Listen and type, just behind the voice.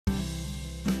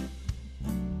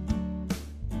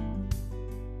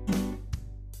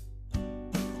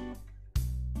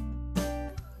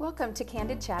Welcome to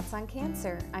Candid Chats on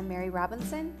Cancer. I'm Mary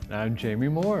Robinson. I'm Jamie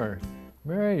Moore.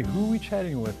 Mary, who are we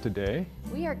chatting with today?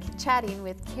 We are chatting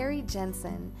with Carrie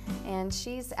Jensen, and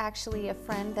she's actually a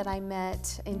friend that I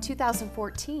met in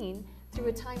 2014 through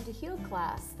a Time to Heal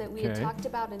class that we had talked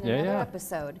about in another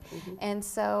episode. And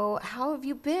so how have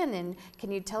you been, and can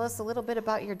you tell us a little bit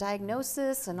about your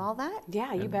diagnosis and all that?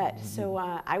 Yeah, you bet. So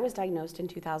I was diagnosed in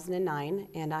 2009,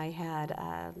 and I had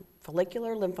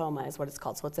follicular lymphoma is what it's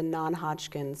called. So it's a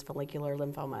non-Hodgkin's follicular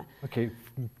lymphoma. Okay,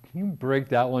 can you break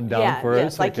that one down for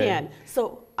us? Yes, I can.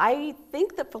 So I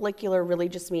think that follicular really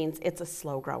just means it's a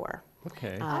slow grower,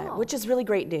 which is really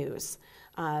great news.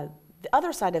 The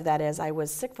other side of that is I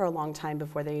was sick for a long time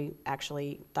before they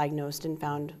actually diagnosed and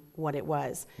found what it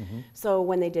was. So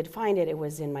when they did find it, it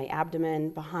was in my abdomen,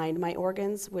 behind my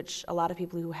organs, which a lot of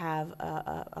people who have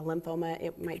a lymphoma,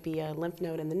 it might be a lymph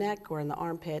node in the neck or in the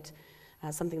armpit,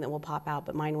 something that will pop out,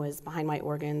 but mine was behind my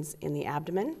organs in the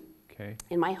abdomen,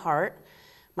 in my heart,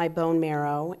 my bone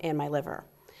marrow, and my liver.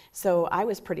 So I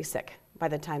was pretty sick by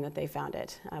the time that they found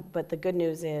it. But the good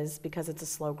news is, because it's a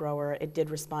slow grower, it did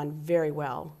respond very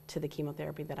well to the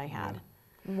chemotherapy that I had.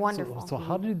 Wonderful. So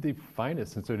how did they find it,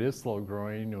 since it is slow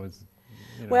growing?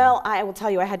 Well, I will tell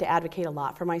you, I had to advocate a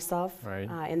lot for myself Right.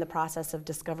 in the process of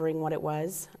discovering what it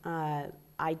was.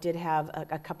 I did have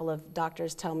a couple of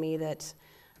doctors tell me that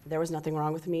there was nothing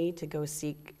wrong with me to go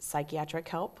seek psychiatric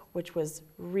help, which was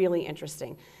really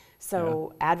interesting.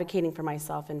 So advocating for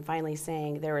myself and finally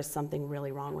saying there is something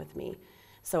really wrong with me.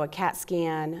 So a CAT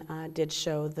scan did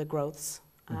show the growths,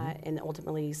 and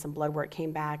ultimately some blood work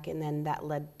came back, and then that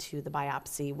led to the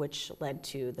biopsy, which led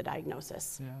to the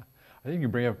diagnosis. Yeah, I think you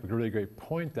bring up a really great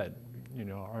point that,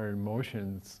 our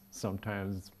emotions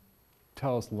sometimes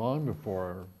tell us long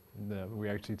before that we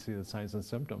actually see the signs and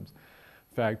symptoms.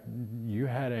 In fact, you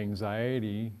had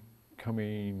anxiety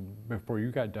coming before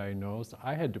you got diagnosed.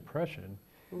 I had depression.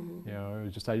 It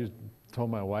was just, I just told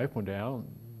my wife one day,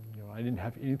 I didn't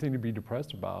have anything to be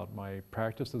depressed about. My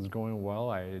practice was going well.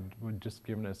 I had just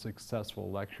given a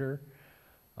successful lecture.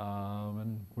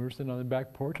 And we were sitting on the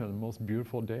back porch on the most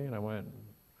beautiful day, and I went,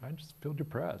 I just feel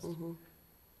depressed.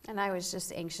 And I was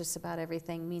just anxious about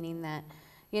everything, meaning that,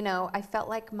 I felt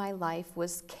like my life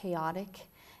was chaotic.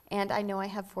 And I know I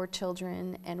have 4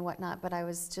 children and whatnot, but I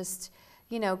was just,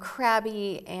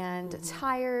 crabby and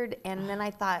tired. And then I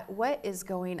thought, what is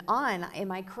going on? Am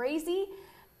I crazy?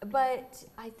 But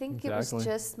I think it was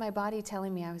just my body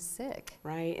telling me I was sick.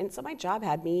 Right, and so my job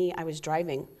had me, I was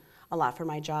driving a lot for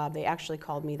my job. They actually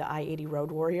called me the I-80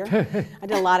 road warrior. I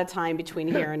did a lot of time between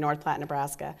here and North Platte,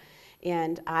 Nebraska.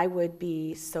 And I would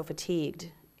be so fatigued,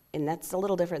 and that's a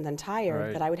little different than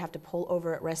tired, that I would have to pull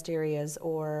over at rest areas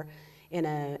or in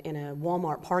a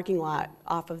Walmart parking lot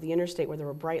off of the interstate where there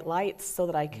were bright lights so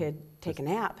that I could take a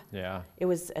nap. Yeah. It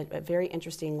was a very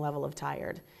interesting level of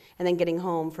tired. And then getting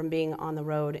home from being on the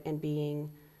road and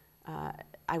being,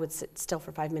 I would sit still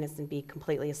for 5 minutes and be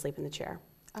completely asleep in the chair.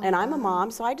 And I'm a mom,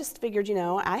 so I just figured,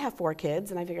 I have 4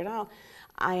 kids, and I figured,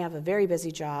 I have a very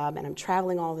busy job, and I'm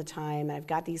traveling all the time, and I've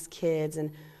got these kids,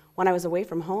 and when I was away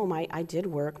from home, I did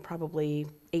work probably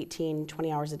 18,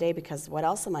 20 hours a day, because what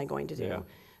else am I going to do? Yeah.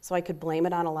 So I could blame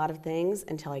it on a lot of things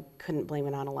until I couldn't blame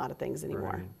it on a lot of things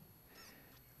anymore.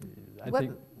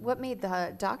 What made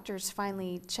the doctors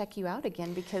finally check you out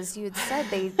again? Because you had said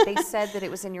they said that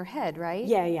it was in your head, right?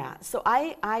 Yeah. So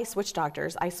I switched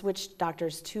doctors. I switched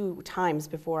doctors 2 times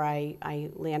before I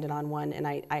landed on one, and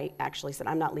I actually said,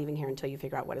 I'm not leaving here until you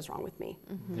figure out what is wrong with me.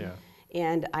 Yeah.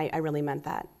 And I really meant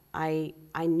that. I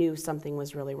knew something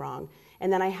was really wrong.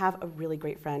 And then I have a really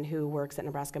great friend who works at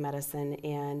Nebraska Medicine,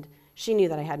 and she knew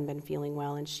that I hadn't been feeling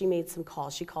well, and she made some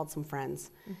calls. She called some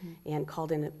friends and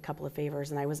called in a couple of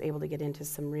favors, and I was able to get into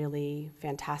some really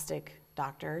fantastic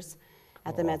doctors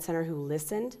at the Med Center who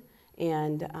listened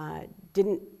and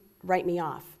didn't write me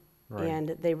off.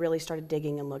 And they really started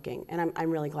digging and looking, and I'm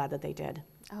really glad that they did.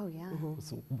 Oh, yeah.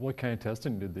 So what kind of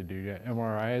testing did they do?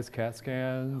 MRIs, CAT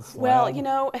scans? Well,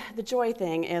 the joy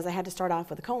thing is I had to start off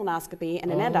with a colonoscopy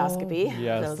and an endoscopy.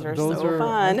 Yes. Those are so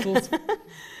fun.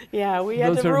 Yeah, we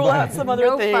had Those to are rule out fun. some other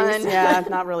No things. fun. Yeah,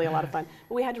 not really a lot of fun.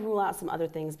 But we had to rule out some other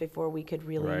things before we could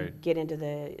really Right. get into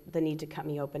the need to cut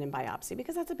me open and biopsy,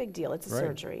 because that's a big deal. It's a Right.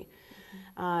 surgery.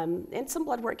 And some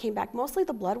blood work came back. Mostly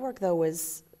the blood work, though,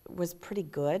 was pretty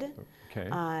good. Okay.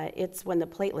 It's when the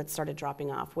platelets started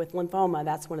dropping off. With lymphoma,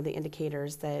 that's one of the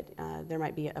indicators that there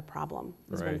might be a problem,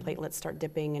 is when Right. platelets start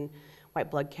dipping and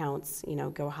white blood counts,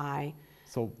 go high.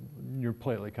 So your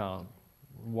platelet count,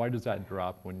 why does that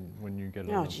drop when you get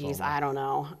a Oh, lymphoma? geez, I don't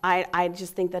know. I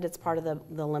just think that it's part of the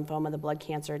lymphoma, the blood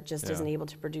cancer. It just isn't able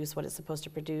to produce what it's supposed to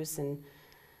produce, and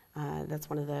that's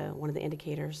one of the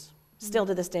indicators. Still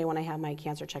to this day, when I have my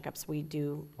cancer checkups, we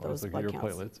do those look blood at your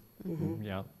counts. platelets. Mm-hmm.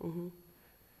 Yeah. Mm-hmm.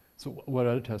 So what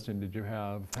other testing did you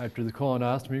have after the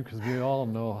colonoscopy? Because we all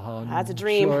know how That's a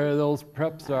dream. joy those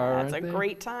preps are. That's a aren't they?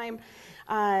 great time.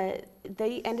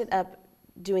 They ended up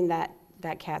doing that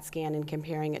CAT scan and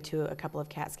comparing it to a couple of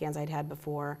CAT scans I'd had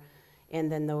before,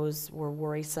 and then those were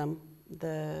worrisome.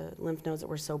 The lymph nodes that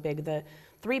were so big. The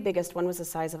three biggest, one was the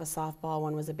size of a softball,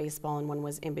 one was a baseball, and one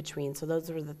was in between. So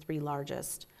those were the three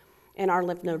largest. And our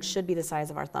lymph nodes should be the size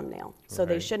of our thumbnail. So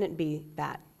they Right. shouldn't be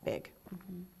that big.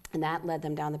 And that led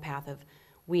them down the path of,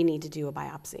 we need to do a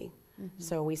biopsy.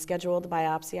 So we scheduled the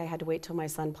biopsy. I had to wait till my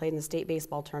son played in the state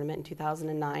baseball tournament in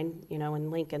 2009, you know, in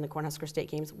Lincoln, the Cornhusker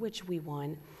State Games, which we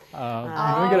won. You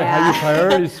gotta have your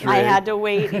priorities straight. I had to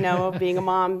wait, you know, being a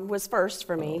mom was first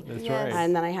for me. That's Yes. right.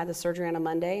 And then I had the surgery on a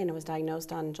Monday, and it was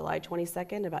diagnosed on July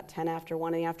 22nd, about 10 after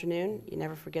 1 in the afternoon. You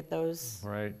never forget those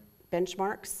Right.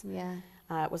 benchmarks. Yeah.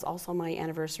 It was also my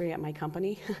anniversary at my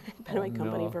company. I've been at my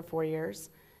company no. for 4 years.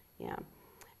 Yeah.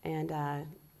 And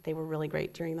they were really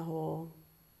great during the whole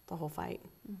fight.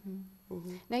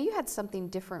 Now you had something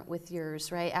different with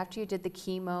yours, right? After you did the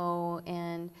chemo,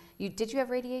 and did you have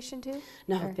radiation too?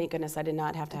 No, Or- thank goodness I did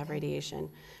not have to have radiation.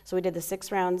 So we did the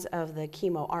 6 rounds of the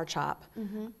chemo R-CHOP.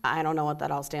 I don't know what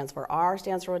that all stands for. R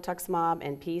stands for rituximab,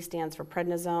 and P stands for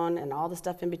prednisone, and all the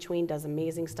stuff in between does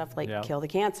amazing stuff like Yeah. kill the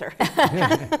cancer.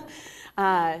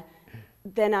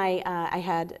 Then I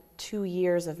had 2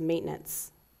 years of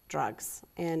maintenance drugs,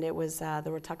 and it was the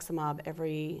rituximab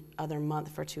every other month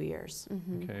for 2 years.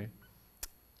 Okay.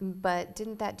 But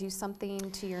didn't that do something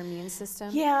to your immune system?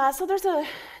 Yeah, so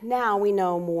now we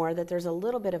know more that there's a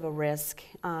little bit of a risk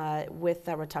with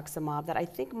the rituximab that I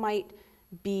think might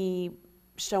be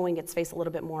showing its face a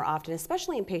little bit more often,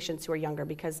 especially in patients who are younger,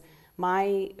 because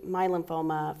my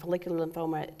lymphoma, follicular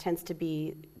lymphoma, tends to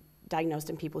be diagnosed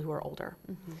in people who are older.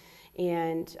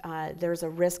 And there's a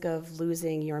risk of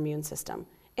losing your immune system.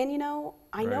 And you know,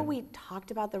 I know Right. we talked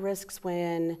about the risks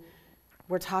when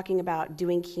we're talking about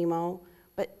doing chemo,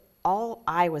 but all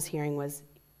I was hearing was,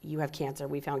 you have cancer,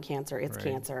 we found cancer, it's Right.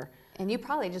 cancer. And you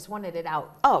probably just wanted it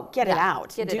out. Oh, get it Yeah,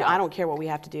 out. get it I out. don't care what we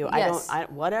have to do. Yes.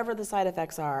 Whatever the side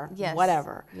effects are, Yes.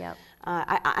 whatever. Yep.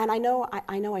 I know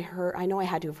I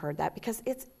had to have heard that because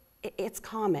it's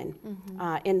common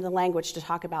in the language to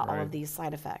talk about all Right. of these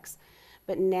side effects.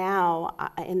 But now,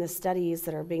 in the studies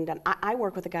that are being done, I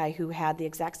work with a guy who had the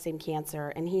exact same cancer,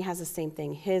 and he has the same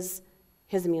thing. His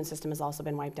immune system has also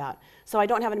been wiped out. So I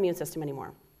don't have an immune system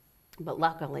anymore. But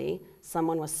luckily,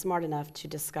 someone was smart enough to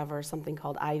discover something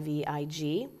called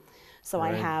IVIG. So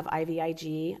I Right. have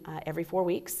IVIG every 4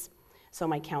 weeks. So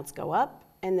my counts go up,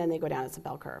 and then they go down. It's a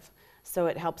bell curve. So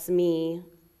it helps me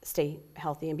stay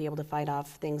healthy and be able to fight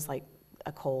off things like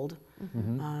a cold.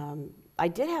 I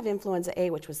did have influenza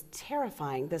A, which was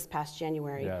terrifying this past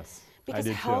January. Yes. I Because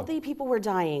did too. healthy people were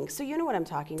dying. So you know what I'm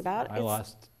talking about. I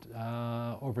lost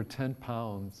over 10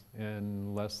 pounds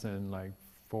in less than like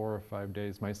 4 or 5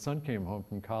 days. My son came home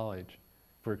from college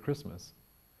for Christmas.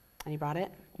 And you brought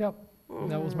it? Yep.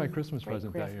 That was my Christmas Great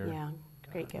present that gift. year. Yeah,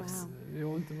 great gifts.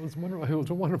 Wow. It was wonderful. It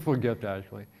was a wonderful gift,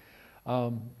 actually.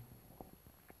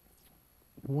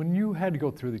 When you had to go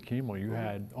through the chemo,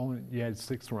 you had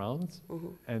 6 rounds,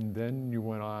 and then you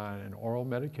went on an oral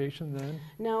medication. Then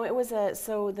No, it was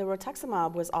so the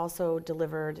rituximab was also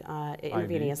delivered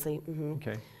intravenously.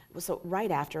 okay, So right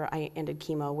after I ended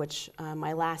chemo, which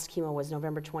my last chemo was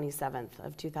November 27th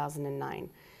of 2009,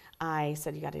 I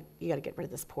said, you got to get rid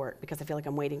of this port because I feel like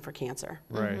I'm waiting for cancer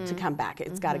right, to come back.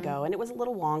 It's got to go. And it was a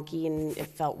little wonky and it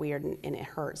felt weird and it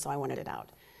hurt, so I wanted it out.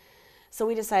 So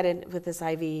we decided with this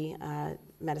IV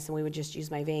medicine, we would just use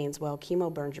my veins. Well,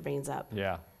 chemo burns your veins up.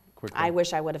 yeah, quickly. I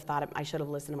wish I would have thought I should have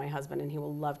listened to my husband, and he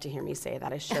will love to hear me say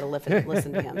that. I should have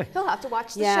listened to him. He'll have to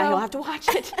watch the Yeah, show. he'll have to watch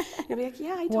it. He'll be like,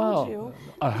 yeah, I told Wow, you.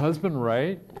 a husband,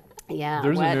 right? Yeah,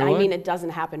 There's a well, new I one? mean, it doesn't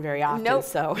happen very often, Nope.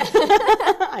 so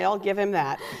I'll give him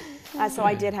that. So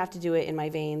I did have to do it in my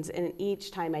veins, and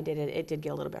each time I did it, it did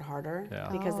get a little bit harder Yeah.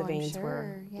 because the Oh, I'm veins were,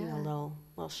 sure, you know, yeah.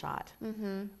 a little shot.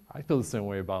 I feel the same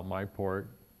way about my port.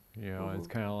 You know, it's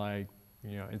kind of like,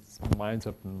 you know, mine's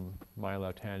up in my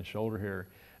left-hand shoulder here.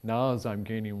 Now as I'm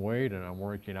gaining weight and I'm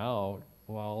working out,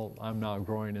 well, I'm now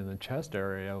growing in the chest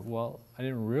area. Well, I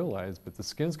didn't realize, but the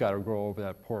skin's got to grow over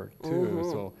that port too.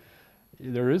 So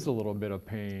there is a little bit of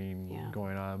pain Yeah.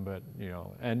 going on, but you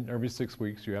know, and every 6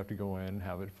 weeks you have to go in and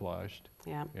have it flushed.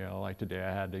 Yeah. You know, like today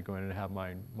I had to go in and have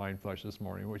mine flushed this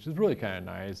morning, which is really kind of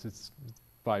nice. It's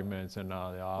 5 minutes in and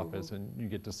out of the office, and you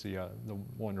get to see the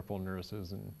wonderful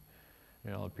nurses and you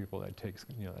know the people that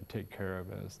take care of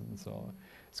us, and so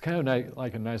it's kind of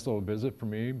like a nice little visit for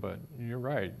me. But you're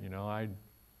right, you know,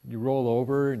 you roll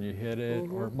over and you hit it,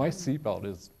 or my seatbelt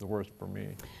is the worst for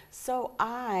me. So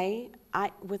I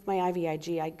with my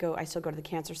IVIG, I still go to the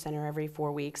cancer center every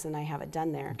 4 weeks, and I have it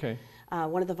done there. Okay.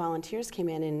 One of the volunteers came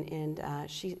in, and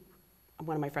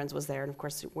one of my friends was there, and of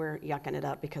course we're yucking it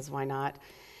up because why not?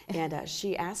 And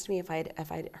she asked me if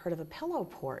I'd heard of a pillow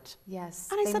port. Yes,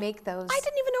 and I they said, make those. I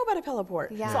didn't even know about a pillow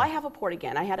port. Yeah. So I have a port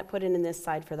again. I had it put in this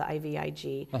side for the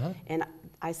IVIG, and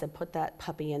I said, put that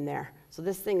puppy in there. So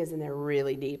this thing is in there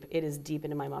really deep. It is deep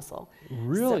into my muscle.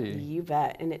 Really? So, you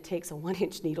bet. And it takes a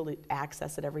 1-inch needle to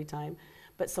access it every time.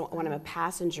 But so when I'm a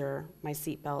passenger, my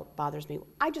seatbelt bothers me.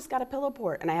 I just got a pillow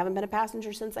port, and I haven't been a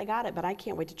passenger since I got it, but I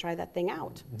can't wait to try that thing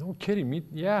out. No kidding, me,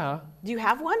 yeah. Do you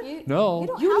have one? No.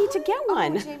 You need to get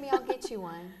one. Oh, Jamie, I'll get you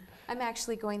one. I'm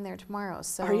actually going there tomorrow.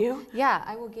 So Are you? Yeah,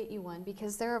 I will get you one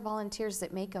because there are volunteers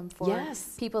that make them for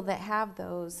Yes. people that have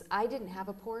those. I didn't have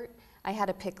a port. I had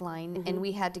a PICC line, and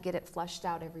we had to get it flushed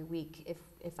out every week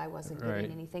if I wasn't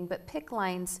getting anything. But PICC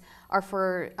lines are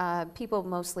for people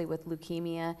mostly with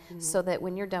leukemia, so that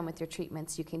when you're done with your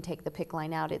treatments, you can take the PICC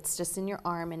line out. It's just in your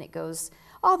arm, and it goes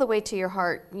all the way to your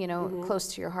heart, you know,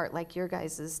 close to your heart like your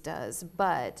guys's does.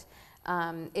 But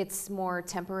it's more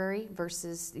temporary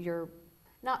versus your,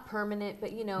 not permanent,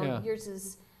 but you know, yours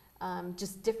is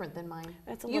just different than mine.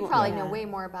 You probably know way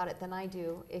more about it than I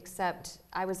do, except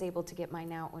I was able to get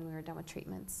mine out when we were done with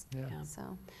treatments.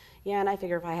 So. Yeah, and I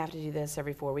figure if I have to do this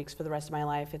every 4 weeks for the rest of my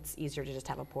life, it's easier to just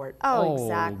have a port. Oh,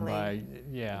 exactly.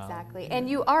 Yeah. Exactly. And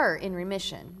you are in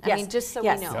remission. Yes. I mean, just so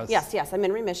yes. we know. Yes, I'm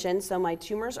in remission, so my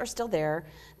tumors are still there.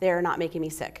 They're not making me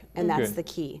sick, and that's the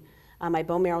key. My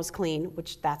bone marrow is clean,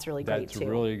 which that's really great too. That's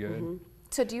really good.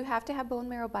 So do you have to have bone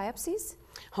marrow biopsies?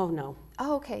 Oh, no.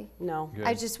 Oh, okay. No. Good.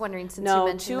 I was just wondering, since you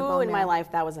mentioned the bone two in my marrow.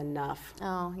 life, that was enough.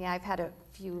 Oh, yeah, I've had a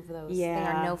few of those. Yeah.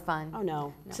 They are no fun. Oh,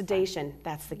 no. Sedation,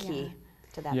 that's the key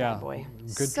to that Yeah. bad boy.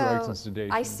 Good drugs and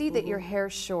sedation. I see that your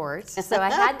hair's short, so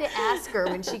I had to ask her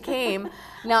when she came.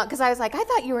 Now, because I was like, I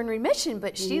thought you were in remission,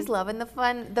 but she's loving the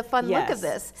fun look of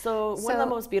this. So one of the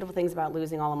most beautiful things about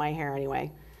losing all of my hair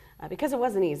anyway, because it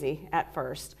wasn't easy at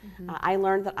first, I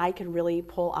learned that I could really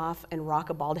pull off and rock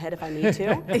a bald head if I need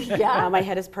to. My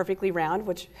head is perfectly round,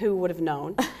 which who would have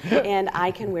known? And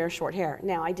I can wear short hair.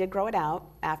 Now, I did grow it out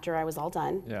after I was all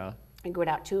done. Yeah. I grew it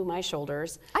out to my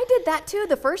shoulders. I did that too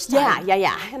the first time.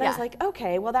 Yeah. And I was like,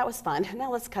 okay, well, that was fun.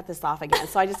 Now let's cut this off again.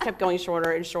 So I just kept going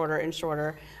shorter and shorter and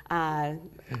shorter. And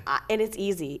it's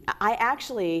easy. I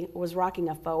actually was rocking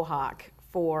a faux hawk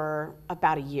for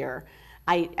about a year.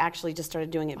 I actually just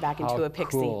started doing it back into a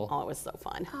pixie. Cool. Oh, it was so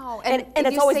fun. Oh, and and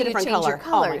it's you always say a you different change your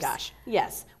color. Oh my colors. gosh.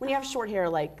 Yes. When you have short hair,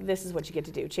 like this is what you get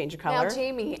to do, change your color. Now,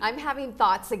 Jamie, I'm having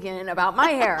thoughts again about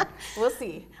my hair. We'll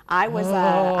see. I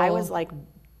was like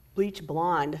bleach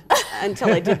blonde until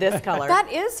I did this color. That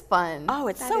is fun. Oh,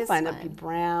 it's That so is fun. It'd be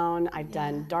brown. I've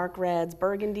done dark reds,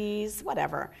 burgundies,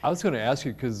 whatever. I was going to ask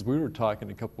you, because we were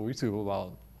talking a couple of weeks ago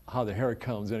about how the hair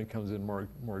comes in. It comes in more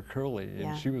curly,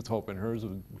 and she was hoping hers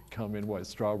would come in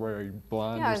strawberry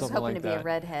blonde Yeah, I or was something hoping like to be that. a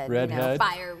redhead. Redhead. You know,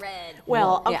 fire red.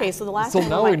 Well, okay, so the last So time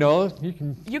now we know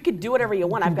you could do whatever you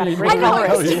want. I've got a you great can be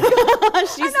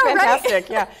colorist. She's know, right? fantastic.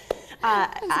 Yeah.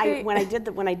 great. When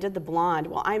I did the blonde,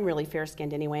 well, I'm really fair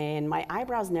skinned anyway, and my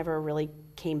eyebrows never really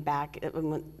came back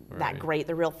that great.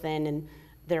 They're real thin and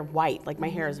they're white. Like my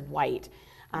hair is white.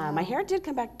 My hair did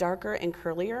come back darker and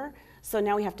curlier. So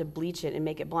now we have to bleach it and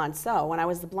make it blonde. So when I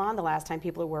was the blonde the last time,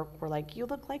 people were like, "You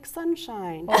look like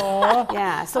sunshine." Aww.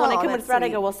 Yeah. So when I come with that's Fred, I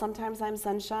sweet. go, "Well, sometimes I'm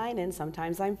sunshine and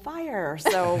sometimes I'm fire."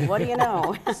 So what do you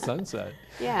know? Sunset.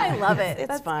 Yeah. I love it. It's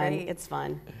That's fun. great. It's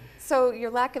fun. So your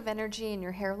lack of energy and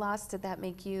your hair loss, how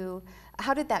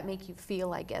did that make you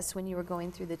feel, I guess, when you were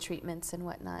going through the treatments and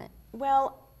whatnot?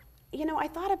 Well, you know, I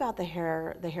thought about the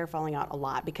hair falling out a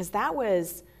lot because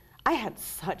I had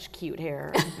such cute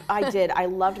hair. I did. I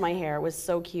loved my hair. It was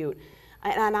so cute.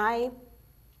 And I,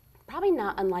 probably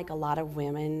not unlike a lot of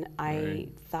women, I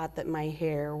thought that my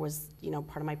hair was,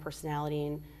 part of my personality.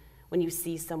 And when you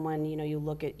see someone, you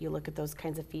look at those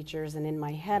kinds of features. And in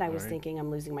my head, I was thinking, I'm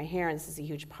losing my hair, and this is a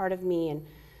huge part of me. And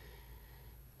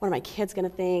what are my kids going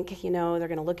to think? They're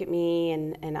going to look at me,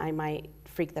 and I might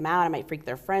freak them out. I might freak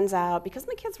their friends out because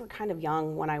my kids were kind of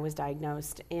young when I was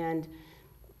diagnosed. And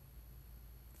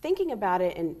thinking about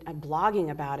it and blogging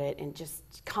about it and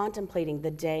just contemplating the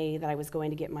day that I was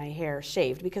going to get my hair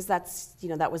shaved, because that's,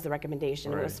 that was the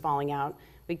recommendation. It was falling out.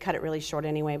 We cut it really short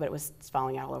anyway, but it was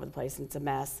falling out all over the place, and it's a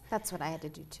mess. That's what I had to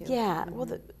do too. Yeah,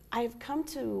 well, I've come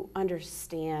to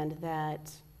understand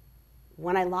that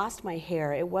when I lost my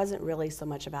hair, it wasn't really so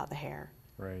much about the hair.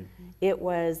 Right. It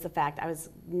was the fact I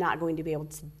was not going to be able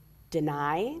to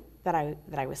deny that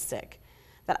I was sick.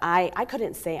 that I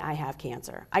couldn't say I have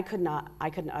cancer. I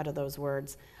couldn't utter those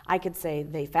words. I could say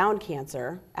they found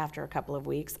cancer after a couple of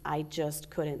weeks. I just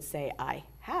couldn't say I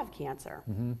have cancer.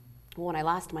 Mm-hmm. When I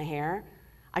lost my hair,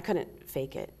 I couldn't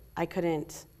fake it. I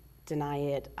couldn't deny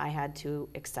it. I had to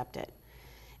accept it.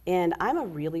 And I'm a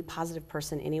really positive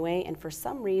person anyway, and for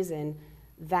some reason,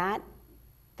 that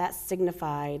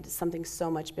signified something so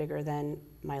much bigger than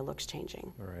my looks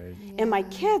changing. Right. Yeah. And my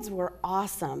kids were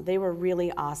awesome. They were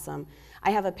really awesome. I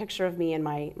have a picture of me in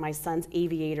my son's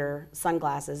aviator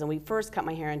sunglasses, and we first cut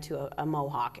my hair into a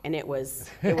mohawk, and it was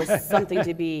something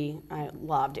to be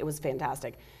loved. It was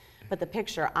fantastic. But the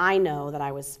picture, I know that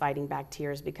I was fighting back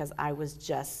tears because I was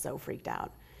just so freaked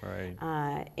out. Right.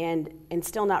 And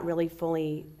still not really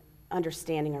fully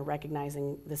understanding or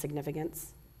recognizing the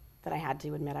significance that I had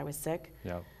to admit I was sick.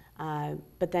 Yeah.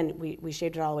 But then we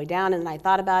shaved it all the way down, and I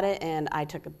thought about it, and I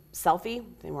took a selfie.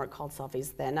 They weren't called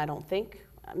selfies then, I don't think.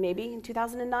 Maybe in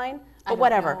 2009, but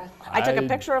whatever. know. I took a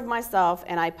picture of myself,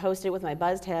 and I posted it with my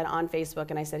buzzed head on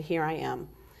Facebook, and I said, "Here I am."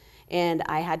 And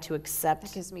I had to accept.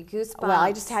 That gives me goosebumps. Well,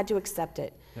 I just had to accept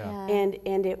it. Yeah.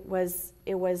 And it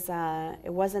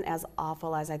wasn't as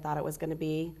awful as I thought it was going to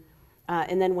be.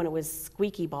 And then when it was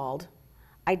squeaky bald,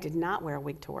 I did not wear a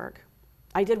wig to work.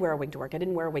 I did wear a wig to work. I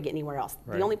didn't wear a wig anywhere else.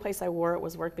 Right. The only place I wore it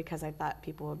was work because I thought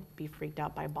people would be freaked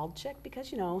out by a bald chick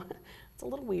because, it's a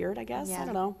little weird, I guess. Yeah. I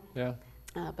don't know. Yeah.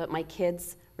 But my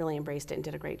kids really embraced it and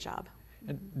did a great job.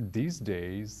 And these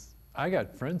days, I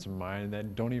got friends of mine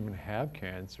that don't even have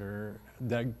cancer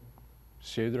that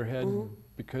shave their head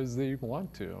because they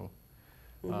want to.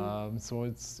 So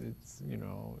it's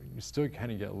you still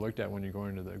kind of get looked at when you go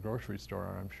into the grocery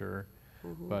store, I'm sure.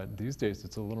 But these days,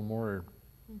 it's a little more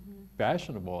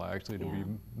fashionable actually to be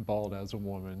bald as a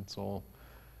woman. So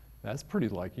that's pretty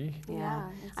lucky. Yeah,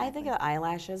 I think of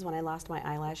eyelashes. When I lost my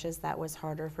eyelashes, that was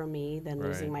harder for me than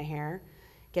losing my hair.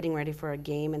 Getting ready for a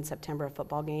game in September, a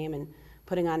football game, and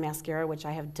putting on mascara, which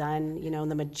I have done, in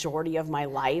the majority of my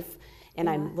life. And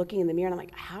I'm looking in the mirror and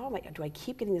I'm like, do I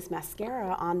keep getting this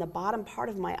mascara on the bottom part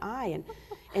of my eye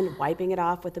and wiping it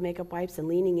off with the makeup wipes and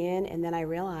leaning in. And then I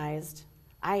realized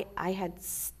I had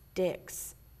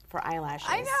sticks for eyelashes.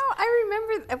 I know. I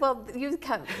remember. Well,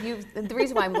 the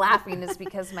reason why I'm laughing is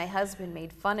because my husband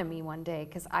made fun of me one day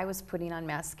because I was putting on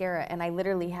mascara and I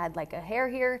literally had like a hair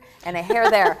here and a hair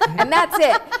there, and that's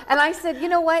it. And I said, you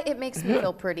know what? It makes me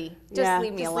feel pretty. Just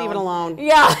leave me alone. Just leave it alone.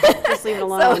 Yeah. Just leave it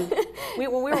alone.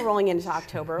 When we were rolling into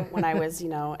October, when I was,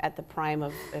 at the prime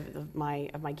of my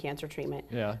cancer treatment.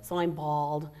 Yeah. So I'm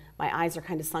bald. My eyes are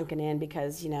kind of sunken in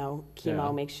because,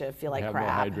 chemo makes you feel like Have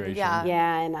crap. no hydration. Yeah.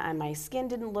 Yeah, and my skin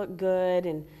didn't look good,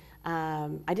 and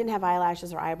I didn't have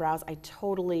eyelashes or eyebrows. I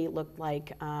totally looked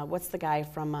like, what's the guy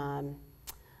from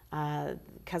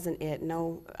Cousin It?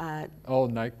 No.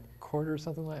 Night Court or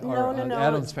something like that? No.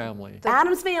 Adam's Family.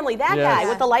 Adam's Family, that Yes. guy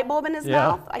with the light bulb in his Yeah.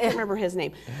 mouth. I can't remember his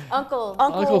name. Uncle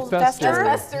Fester.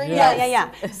 Fester,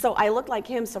 Yeah. So I looked like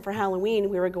him. So for Halloween,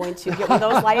 we were going to get one of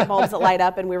those light bulbs that light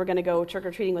up, and we were going to go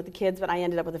trick-or-treating with the kids, but I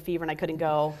ended up with a fever and I couldn't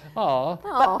go. Aw.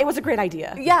 But it was a great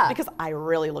idea. Yeah. Because I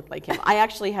really looked like him. I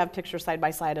actually have pictures side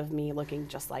by side of me looking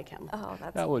just like him. Oh,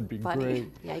 that's That would be funny.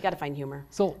 great. Yeah, you got to find humor.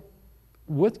 So,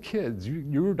 with kids,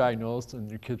 you were diagnosed and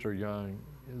your kids are young.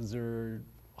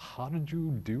 How did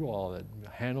you do all that?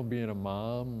 Handle being a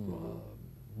mom,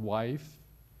 wife,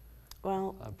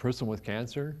 Well, a person with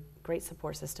cancer? great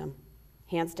support system.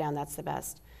 Hands down, that's the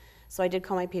best. So I did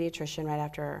call my pediatrician right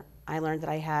after I learned that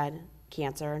I had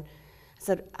cancer. I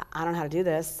said, I don't know how to do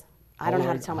this. I don't know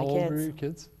how to tell my How old were kids. your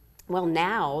kids? Well,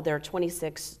 now they're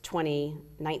 26, 20,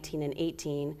 19, and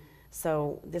 18.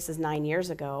 So this is 9 years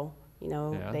ago.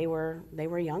 Yeah. They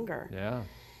were younger. Yeah.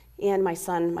 And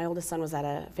my oldest son was at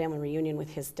a family reunion with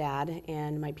his dad,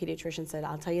 and my pediatrician said,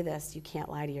 I'll tell you this, you can't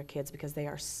lie to your kids because they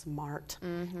are smart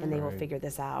and they will Right. figure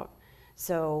this out.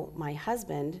 So my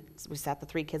husband, we sat the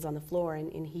 3 kids on the floor,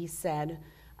 and he said,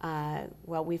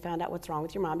 well, we found out what's wrong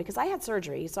with your mom because I had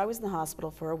surgery. So I was in the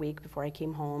hospital for a week before I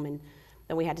came home, and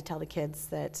then we had to tell the kids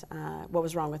that what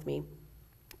was wrong with me.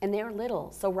 And they were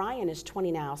little. So Ryan is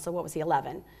 20 now, so what was he,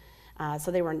 11? So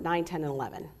they were 9, 10, and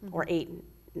 11, or 8,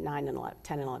 9, and 11,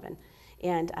 10, and 11.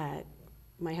 And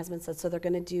my husband said, so they're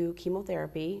going to do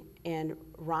chemotherapy, and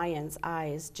Ryan's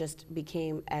eyes just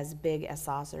became as big as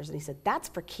saucers. And he said, that's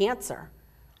for cancer.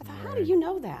 I thought, how do you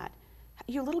know that?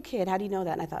 You little kid, how do you know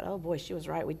that? And I thought, oh boy, she was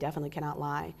right. We definitely cannot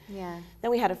lie. Yeah.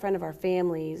 Then we had a friend of our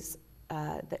family's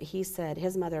that he said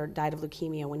his mother died of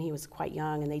leukemia when he was quite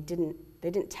young, and they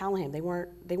didn't tell him. They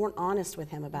weren't honest with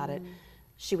him about it.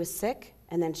 She was sick,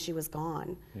 and then she was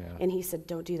gone. Yeah. And he said,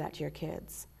 don't do that to your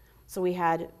kids. So we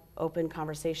had open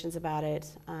conversations about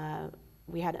it.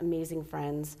 We had amazing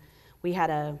friends. we had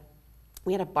a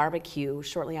barbecue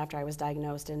shortly after I was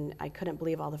diagnosed, and I couldn't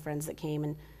believe all the friends that came,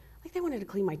 and like they wanted to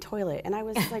clean my toilet, and I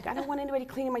was like, I don't want anybody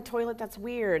cleaning my toilet. That's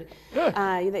weird.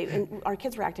 And our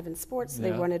kids were active in sports, so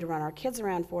they wanted to run our kids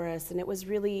around for us, and it was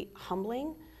really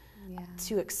humbling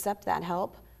to accept that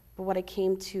help. But what I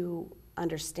came to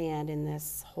understand in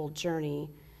this whole journey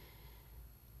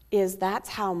is that's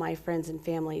how my friends and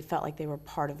family felt like they were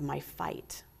part of my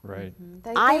fight. Right.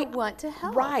 They want to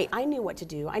help. Right. I knew what to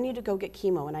do. I knew to go get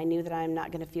chemo, and I knew that I'm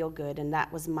not going to feel good, and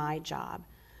that was my job.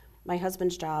 My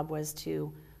husband's job was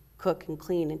to cook and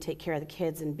clean and take care of the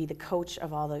kids and be the coach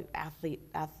of all the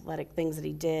athletic things that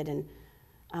he did. And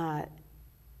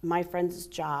my friends'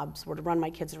 jobs were to run my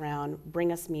kids around,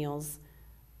 bring us meals,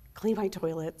 clean my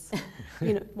toilets,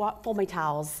 fold my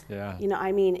towels. Yeah.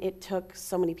 I mean, it took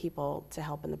so many people to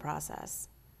help in the process.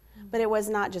 But it was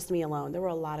not just me alone. There were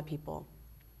a lot of people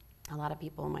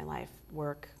in my life,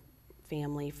 work,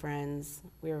 family, friends.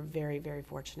 We were very, very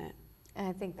fortunate. And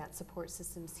I think that support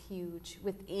system's huge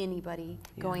with anybody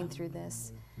going through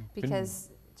this, because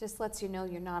just lets you know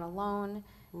you're not alone,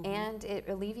 and it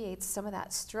alleviates some of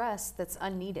that stress that's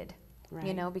unneeded,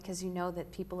 because you know that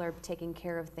people are taking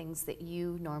care of things that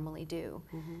you normally do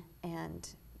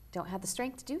and don't have the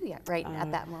strength to do yet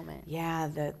at that moment. Yeah,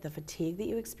 the fatigue that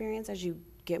you experience as you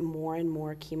get more and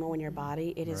more chemo in your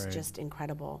body, it is just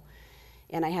incredible.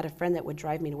 And I had a friend that would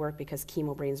drive me to work because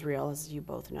chemo brain's real, as you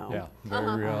both know. Yeah,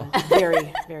 very real.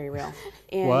 Very, very real.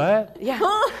 And what? Yeah.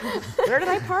 Where did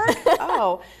I park?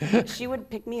 Oh, she would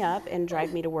pick me up and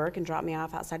drive me to work and drop me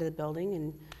off outside of the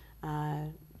building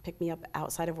and pick me up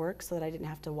outside of work so that I didn't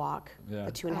have to walk the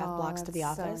 2.5 blocks to the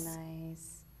office. So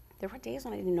nice. There were days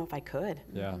when I didn't know if I could.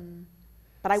 Yeah.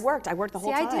 But I worked the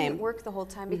whole time. I didn't work the whole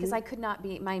time because I could not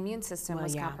be, my immune system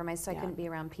was compromised, so I couldn't be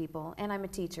around people. And I'm a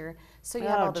teacher, so you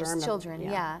have all those children,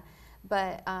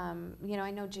 But,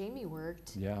 I know Jamie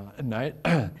worked. Yeah, and I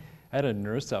had a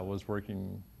nurse that was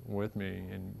working with me,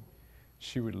 and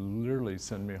she would literally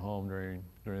send me home during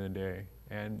the day.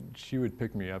 And she would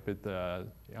pick me up at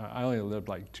I only lived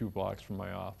like 2 blocks from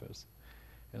my office.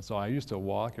 And so I used to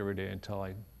walk every day until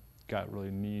I got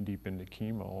really knee deep into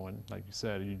chemo, and like you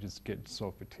said, you just get so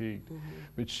fatigued.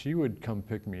 But she would come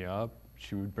pick me up,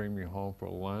 she would bring me home for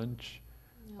lunch,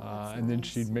 and then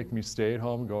she'd make me stay at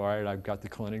home and go, all right, I've got the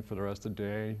clinic for the rest of the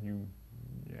day,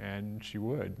 and she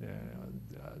would.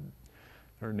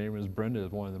 Her name was Brenda,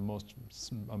 one of the most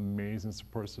amazing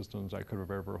support systems I could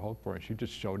have ever hoped for, and she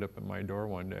just showed up at my door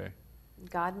one day.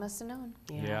 God must have known.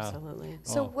 Yeah. Absolutely.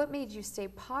 So what made you stay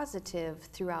positive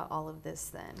throughout all of this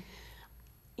then?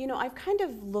 I've kind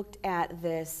of looked at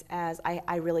this as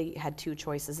I really had 2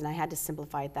 choices, and I had to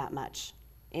simplify it that much.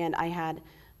 And I had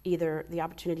either the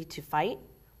opportunity to fight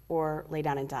or lay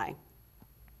down and die.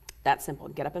 That simple.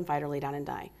 Get up and fight or lay down and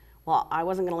die. Well, I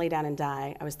wasn't going to lay down and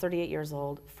die. I was 38 years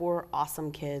old, 4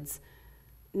 awesome kids,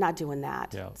 not doing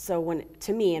that. Yeah. So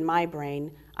to me, in my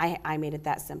brain, I made it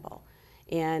that simple.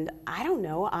 And I don't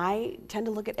know, I tend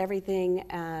to look at everything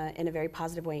in a very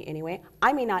positive way anyway.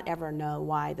 I may not ever know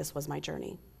why this was my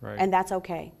journey. Right. And that's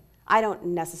okay. I don't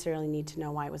necessarily need to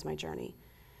know why it was my journey.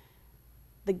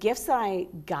 The gifts that I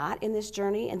got in this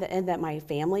journey and that my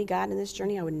family got in this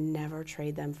journey, I would never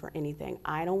trade them for anything.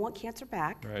 I don't want cancer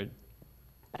back,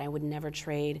 but I would never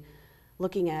trade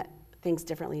looking at things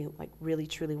differently, like really,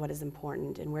 truly what is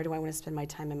important and where do I want to spend my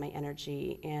time and my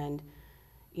energy. And,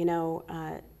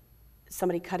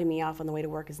 somebody cutting me off on the way to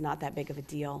work is not that big of a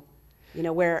deal,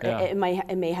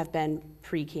 it may have been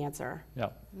pre-cancer.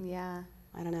 Yeah.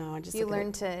 I don't know. You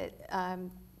learn to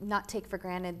not take for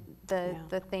granted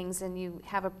the things, and you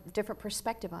have a different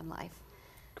perspective on life.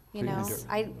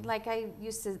 I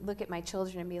used to look at my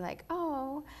children and be like,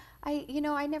 oh,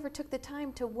 I never took the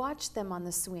time to watch them on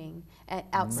the swing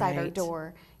outside our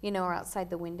door, or outside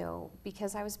the window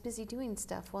because I was busy doing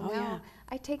stuff. Well, now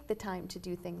I take the time to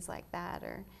do things like that.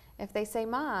 Or if they say,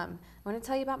 Mom, I want to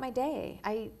tell you about my day,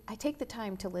 I take the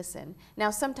time to listen. Now,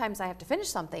 sometimes I have to finish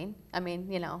something. I mean,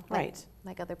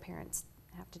 like other parents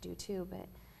have to do too, but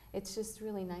it's just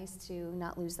really nice to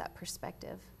not lose that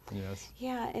perspective. Yes.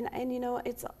 Yeah, and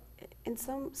it's in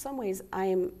some ways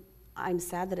I'm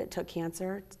sad that it took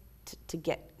cancer to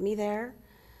get me there,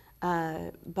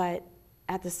 but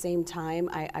at the same time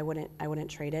I wouldn't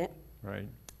trade it. Right.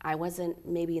 I wasn't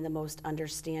maybe the most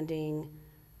understanding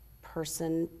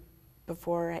person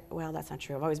before. Well, that's not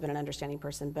true. I've always been an understanding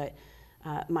person, but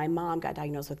my mom got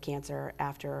diagnosed with cancer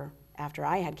after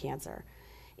I had cancer.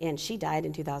 And she died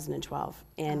in 2012.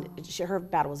 And her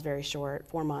battle was very short,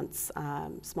 4 months,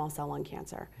 small cell lung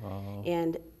cancer. Oh.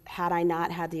 And had I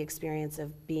not had the experience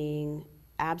of being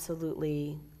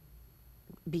absolutely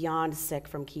beyond sick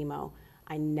from chemo,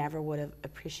 I never would have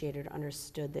appreciated or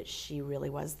understood that she really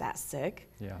was that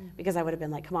sick. Yeah. Because I would have been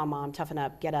like, come on, Mom, toughen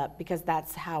up, get up, because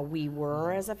that's how we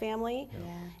were as a family. Yeah.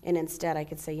 And instead I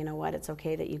could say, you know what, it's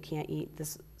okay that you can't eat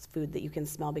this food that you can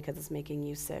smell because it's making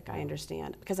you sick. I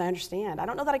understand. Because I understand. I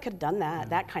don't know that I could have done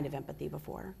that kind of empathy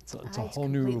before. It's a I whole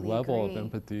new completely level agree. of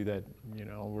empathy that, you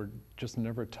know, we're just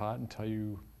never taught until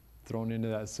you thrown into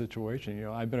that situation. You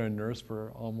know, I've been a nurse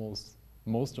for almost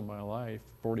most of my life,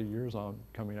 40 years on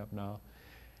coming up now.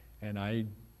 And I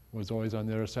was always on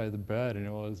the other side of the bed, and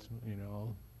it was, you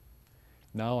know,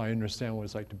 now I understand what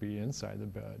it's like to be inside the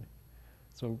bed.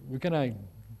 So we're gonna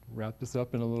wrap this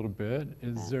up in a little bit.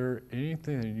 Is there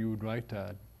anything that you would like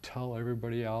to tell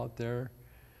everybody out there?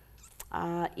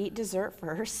 Eat dessert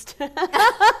first.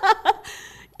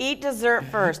 Eat dessert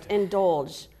first.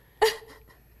 Indulge.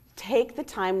 Take the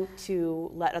time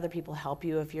to let other people help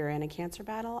you if you're in a cancer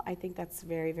battle. I think that's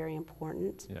very, very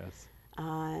important. Yes.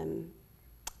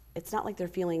 It's not like they're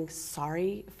feeling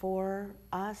sorry for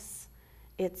us.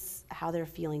 It's how they're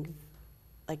feeling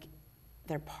like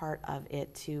they're part of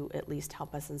it to at least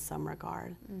help us in some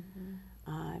regard.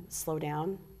 Slow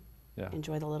down. Yeah.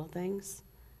 Enjoy the little things.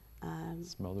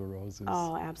 Smell the roses.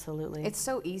 Oh, absolutely. It's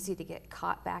so easy to get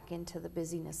caught back into the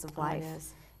busyness of Oh, life. it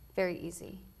is. Very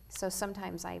easy. So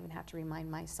sometimes I even have to remind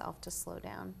myself to slow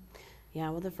down. Yeah,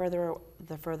 well, the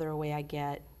further away I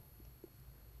get,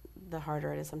 the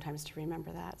harder it is sometimes to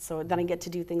remember that. So then I get to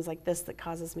do things like this that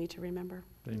causes me to remember.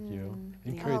 Thank you.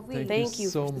 And Yeah. Craig, Oh, we- thank you Thank you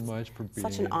so for- much for being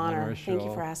Such an on honor. our show. Thank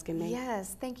you for asking me.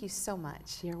 Yes, thank you so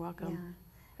much. You're welcome.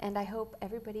 Yeah. And I hope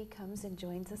everybody comes and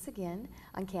joins us again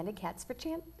on Candid Cats for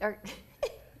or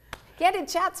Candid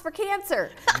Chats for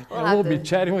Cancer. And we'll be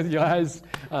chatting with you guys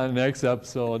on the next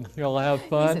episode. You'll have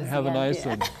fun. This is Have the a end, nice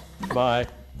yeah. one. Bye.